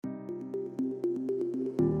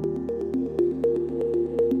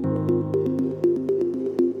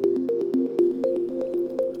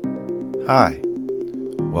Hi,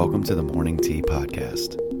 welcome to the Morning Tea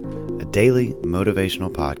Podcast, a daily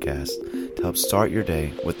motivational podcast to help start your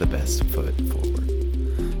day with the best foot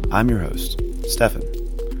forward. I'm your host, Stefan.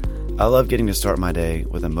 I love getting to start my day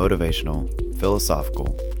with a motivational,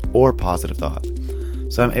 philosophical, or positive thought,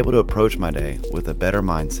 so I'm able to approach my day with a better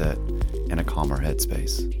mindset and a calmer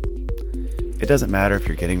headspace. It doesn't matter if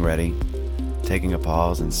you're getting ready, taking a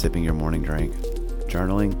pause and sipping your morning drink,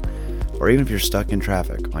 journaling, or even if you're stuck in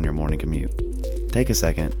traffic on your morning commute. Take a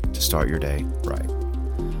second to start your day right.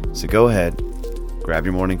 So go ahead, grab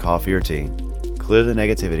your morning coffee or tea, clear the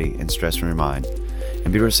negativity and stress from your mind,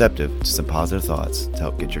 and be receptive to some positive thoughts to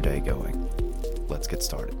help get your day going. Let's get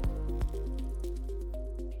started.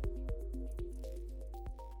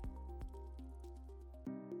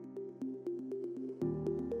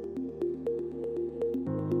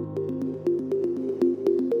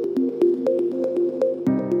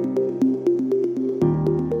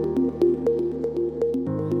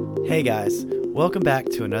 Hey guys, welcome back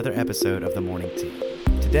to another episode of The Morning Tea.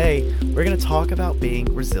 Today, we're going to talk about being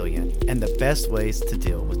resilient and the best ways to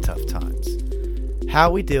deal with tough times. How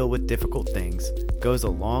we deal with difficult things goes a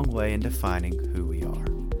long way in defining who we are.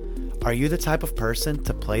 Are you the type of person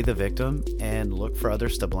to play the victim and look for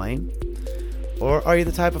others to blame? Or are you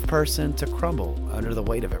the type of person to crumble under the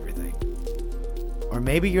weight of everything? Or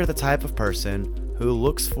maybe you're the type of person who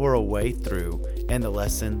looks for a way through and the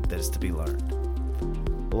lesson that is to be learned.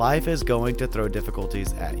 Life is going to throw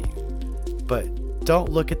difficulties at you, but don't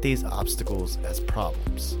look at these obstacles as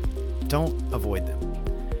problems. Don't avoid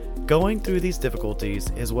them. Going through these difficulties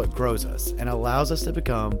is what grows us and allows us to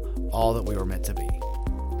become all that we were meant to be.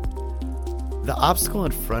 The obstacle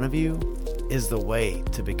in front of you is the way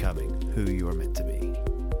to becoming who you are meant to be.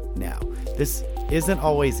 Now, this isn't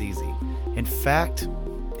always easy. In fact,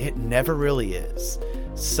 it never really is.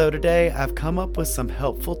 So today, I've come up with some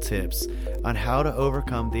helpful tips on how to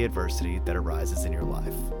overcome the adversity that arises in your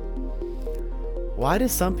life. Why do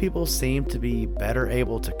some people seem to be better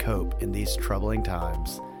able to cope in these troubling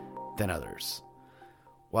times than others?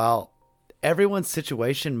 While everyone's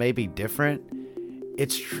situation may be different,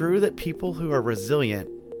 it's true that people who are resilient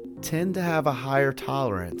tend to have a higher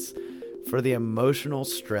tolerance for the emotional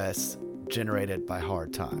stress generated by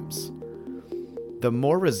hard times. The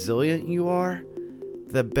more resilient you are,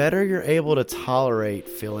 the better you're able to tolerate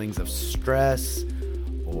feelings of stress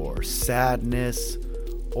or sadness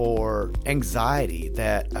or anxiety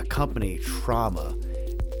that accompany trauma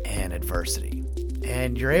and adversity.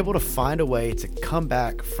 And you're able to find a way to come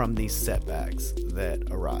back from these setbacks that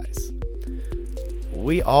arise.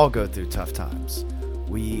 We all go through tough times.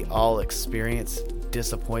 We all experience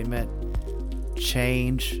disappointment,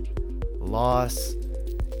 change, loss,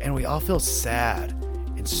 and we all feel sad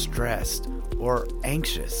and stressed or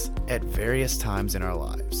anxious at various times in our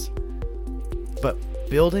lives. But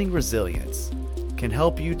building resilience can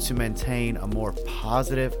help you to maintain a more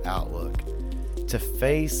positive outlook, to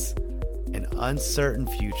face an uncertain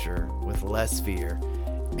future with less fear,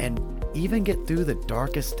 and even get through the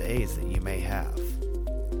darkest days that you may have.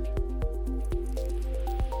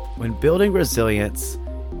 When building resilience,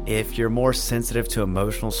 if you're more sensitive to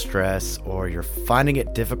emotional stress or you're finding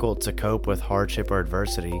it difficult to cope with hardship or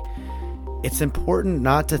adversity, it's important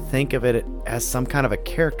not to think of it as some kind of a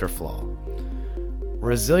character flaw.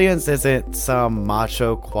 Resilience isn't some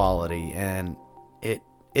macho quality, and it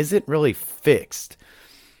isn't really fixed.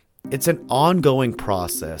 It's an ongoing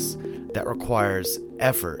process that requires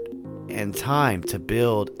effort and time to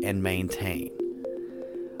build and maintain.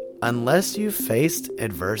 Unless you've faced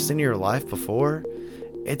adversity in your life before,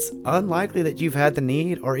 it's unlikely that you've had the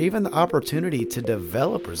need or even the opportunity to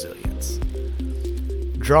develop resilience.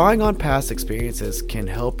 Drawing on past experiences can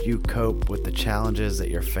help you cope with the challenges that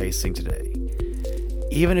you're facing today.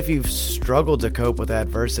 Even if you've struggled to cope with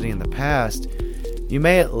adversity in the past, you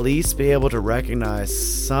may at least be able to recognize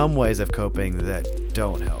some ways of coping that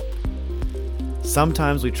don't help.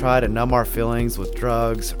 Sometimes we try to numb our feelings with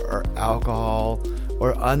drugs or alcohol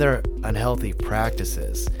or other unhealthy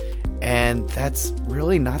practices, and that's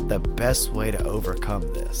really not the best way to overcome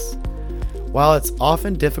this. While it's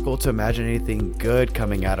often difficult to imagine anything good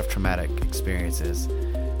coming out of traumatic experiences,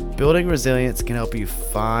 building resilience can help you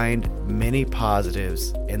find many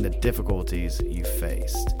positives in the difficulties you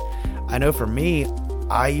faced. I know for me,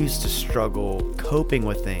 I used to struggle coping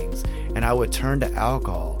with things, and I would turn to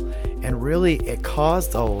alcohol, and really it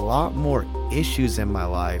caused a lot more issues in my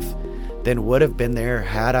life than would have been there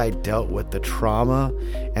had I dealt with the trauma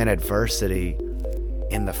and adversity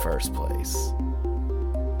in the first place.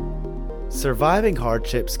 Surviving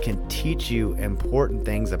hardships can teach you important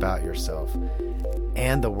things about yourself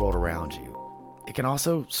and the world around you. It can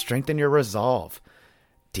also strengthen your resolve,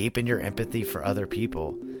 deepen your empathy for other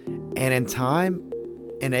people, and in time,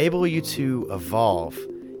 enable you to evolve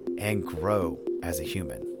and grow as a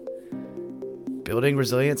human. Building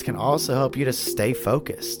resilience can also help you to stay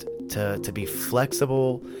focused, to be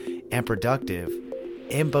flexible and productive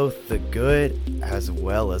in both the good as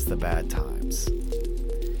well as the bad times.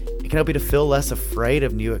 It can help you to feel less afraid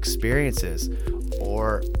of new experiences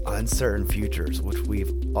or uncertain futures, which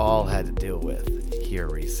we've all had to deal with here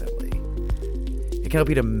recently. It can help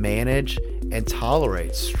you to manage and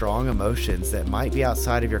tolerate strong emotions that might be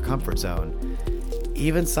outside of your comfort zone,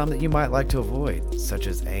 even some that you might like to avoid, such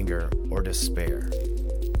as anger or despair.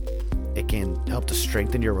 It can help to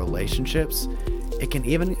strengthen your relationships. It can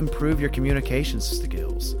even improve your communication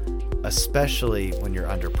skills, especially when you're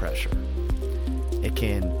under pressure. It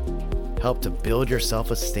can help to build your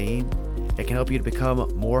self-esteem. It can help you to become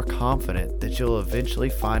more confident that you'll eventually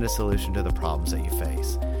find a solution to the problems that you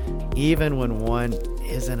face, even when one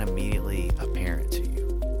isn't immediately apparent to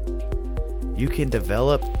you. You can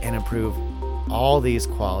develop and improve all these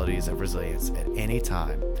qualities of resilience at any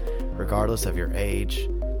time, regardless of your age,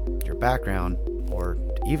 your background, or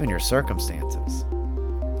even your circumstances.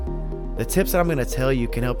 The tips that I'm going to tell you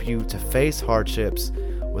can help you to face hardships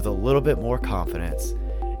with a little bit more confidence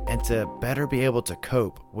and to better be able to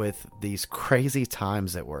cope with these crazy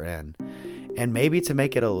times that we're in, and maybe to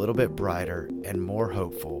make it a little bit brighter and more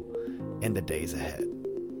hopeful in the days ahead.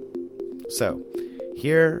 So,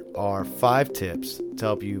 here are 5 tips to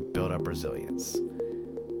help you build up resilience.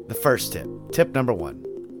 The first tip number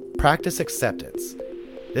 1, practice acceptance.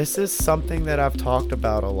 This is something that I've talked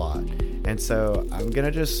about a lot, and so I'm going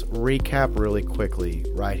to just recap really quickly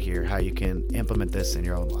right here how you can implement this in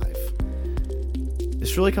your own life.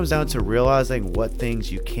 This really comes down to realizing what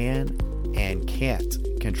things you can and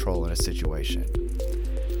can't control in a situation.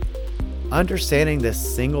 Understanding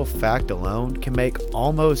this single fact alone can make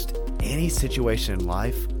almost any situation in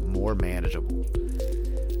life more manageable.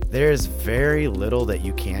 There is very little that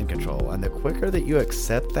you can control, and the quicker that you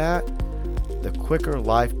accept that, the quicker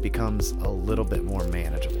life becomes a little bit more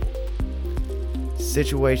manageable.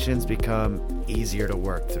 Situations become easier to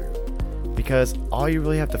work through because all you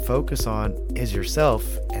really have to focus on is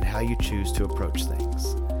yourself and how you choose to approach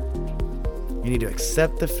things. You need to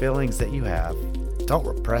accept the feelings that you have, don't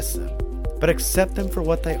repress them, but accept them for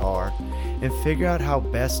what they are and figure out how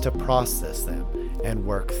best to process them and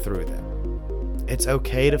work through them. It's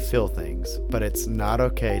okay to feel things, but it's not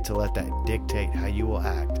okay to let that dictate how you will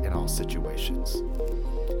act in all situations.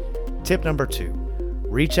 Tip number 2,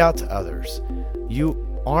 reach out to others. You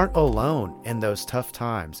aren't alone in those tough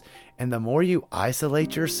times, and the more you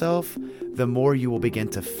isolate yourself, the more you will begin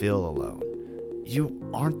to feel alone. You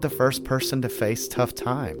aren't the first person to face tough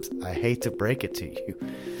times. I hate to break it to you,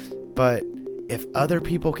 but if other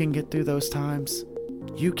people can get through those times,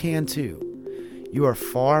 you can too. You are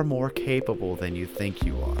far more capable than you think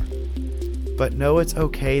you are. But know it's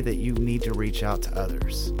okay that you need to reach out to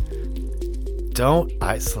others. Don't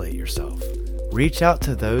isolate yourself. Reach out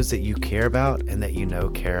to those that you care about and that you know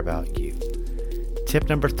care about you. Tip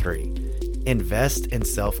number 3, invest in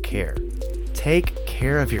self-care. Take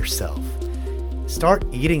care of yourself. Start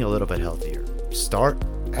eating a little bit healthier. Start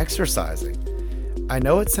exercising. I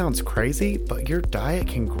know it sounds crazy, but your diet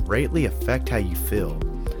can greatly affect how you feel.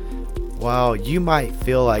 While you might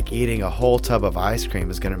feel like eating a whole tub of ice cream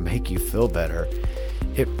is going to make you feel better,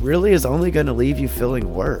 it really is only going to leave you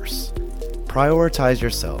feeling worse. Prioritize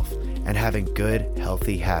yourself and having good,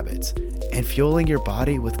 healthy habits and fueling your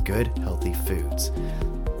body with good, healthy foods.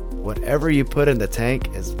 Whatever you put in the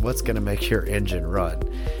tank is what's going to make your engine run.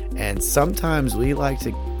 And sometimes we like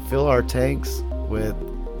to fill our tanks with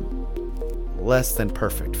less than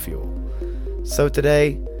perfect fuel. So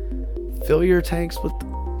today, fill your tanks with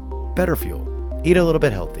better fuel. Eat a little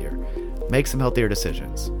bit healthier. Make some healthier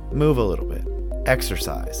decisions. Move a little bit.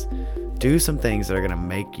 Exercise. Do some things that are going to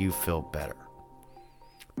make you feel better.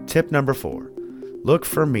 Tip number 4, look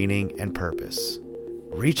for meaning and purpose.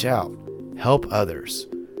 Reach out. Help others.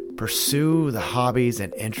 Pursue the hobbies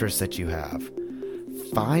and interests that you have.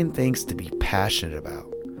 Find things to be passionate about.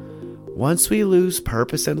 Once we lose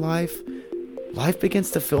purpose in life, life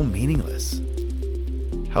begins to feel meaningless.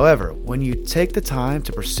 However, when you take the time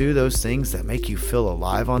to pursue those things that make you feel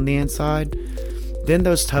alive on the inside, then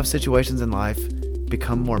those tough situations in life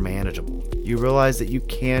become more manageable. You realize that you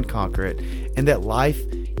can conquer it and that life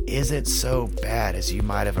isn't so bad as you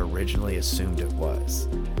might have originally assumed it was.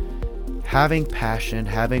 Having passion,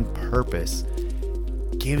 having purpose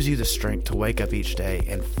gives you the strength to wake up each day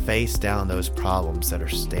and face down those problems that are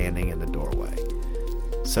standing in the doorway.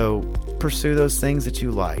 So pursue those things that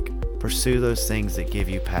you like. pursue those things that give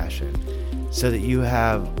you passion so that you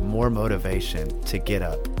have more motivation to get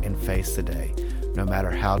up and face the day, no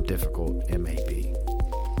matter how difficult it may be.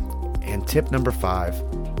 And tip number 5,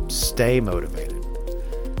 stay motivated.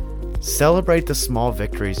 Celebrate the small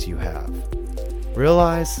victories you have.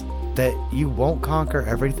 Realize that you won't conquer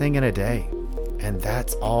everything in a day, and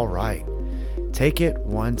that's all right. Take it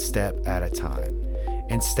one step at a time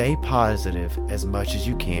and stay positive as much as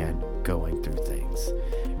you can going through things.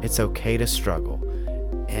 It's okay to struggle,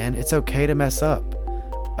 and it's okay to mess up,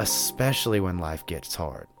 especially when life gets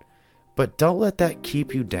hard. But don't let that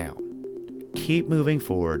keep you down. Keep moving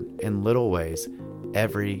forward in little ways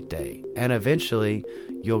every day, and eventually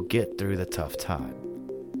you'll get through the tough time.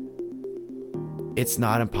 It's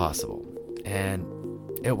not impossible, and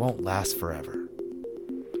it won't last forever.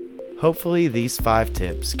 Hopefully these 5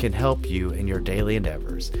 tips can help you in your daily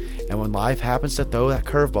endeavors, and when life happens to throw that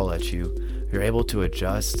curveball at you, you're able to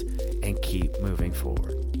adjust and keep moving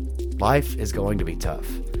forward. Life is going to be tough,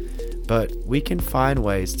 but we can find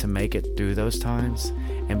ways to make it through those times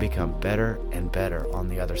and become better and better on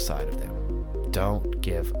the other side of them. Don't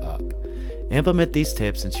give up. Implement these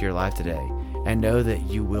tips into your life today and know that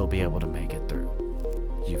you will be able to make it through.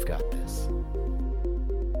 You've got this.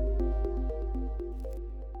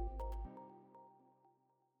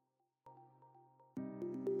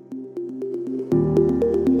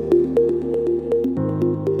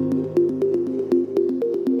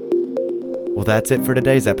 Well, that's it for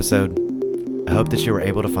today's episode. I hope that you were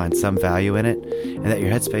able to find some value in it and that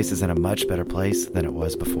your headspace is in a much better place than it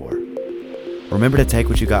was before. Remember to take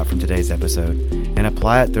what you got from today's episode and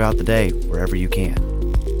apply it throughout the day wherever you can.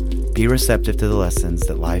 Be receptive to the lessons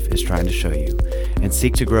that life is trying to show you and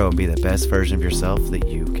seek to grow and be the best version of yourself that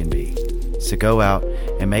you can be. So go out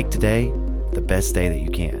and make today the best day that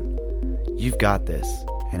you can. You've got this,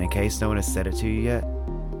 and in case no one has said it to you yet,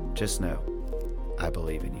 just know I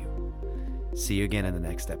believe in you. See you again in the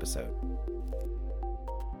next episode.